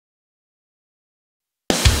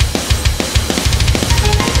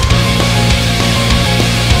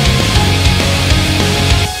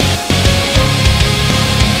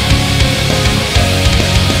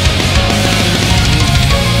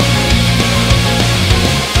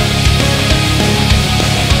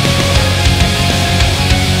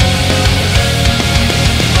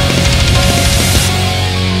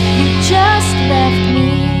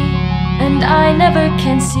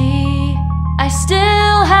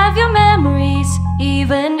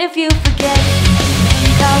even if you forget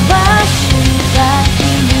交わした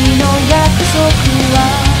君の約束は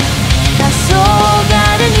黄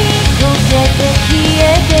昏に溶けて消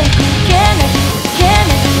えてく Can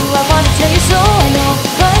I do I wanna tell you so I know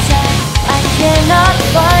Cause I cannot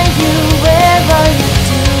find you Where are you?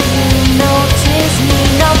 Do you notice me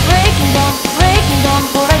now breaking down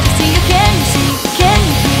For I can see you, can you see, can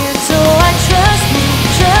you hear So I trust me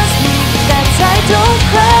That I don't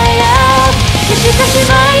cry out 消してし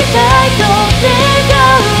まいたいと願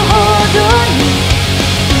うほどに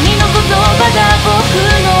君の言葉が僕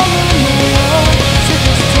の胸を So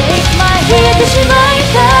just take my hand 消えてしまい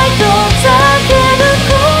たいと叫ぶ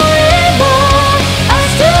声も I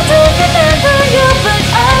still don't remember you but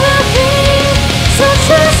I will be So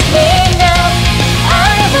trust me now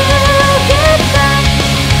I will get back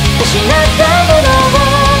失ったもの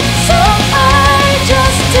を So I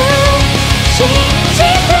just do 信じ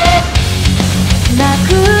てな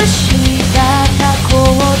くした過去を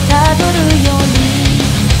たどるように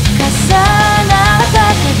重なっ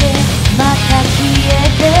た影また消え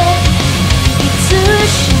ていつ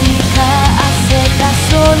しか焦った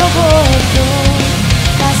その声と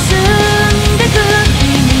霞んでく君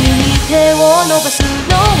に手を伸ばす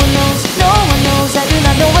No one knows I do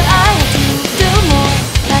not know what I have to do more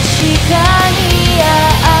確かに会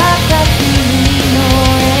った君の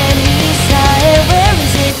笑みさえ Where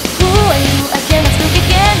is it? Who are you? I cannot speak it,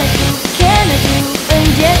 can I do? And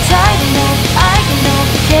yet I don't know, I don't know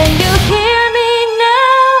Can you hear me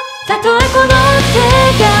now? たとえこの手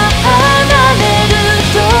が離れる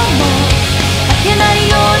とも明けない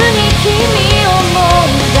夜に君を思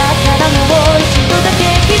うだからもう一度だけ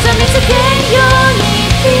刻みつけように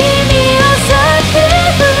君を叫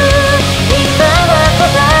ぶ今は答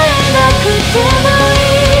えなくてもい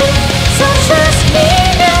い So trust me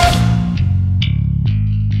now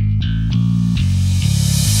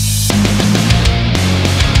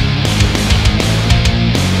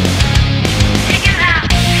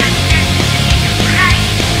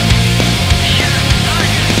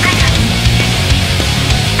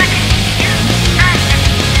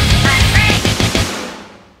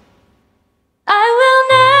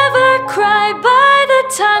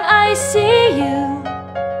time I see you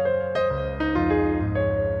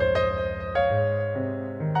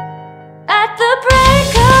At the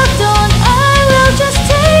break of dawn I will just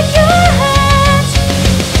take your hand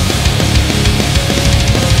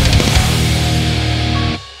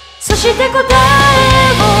そして答え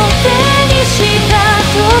を手にした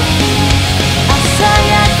時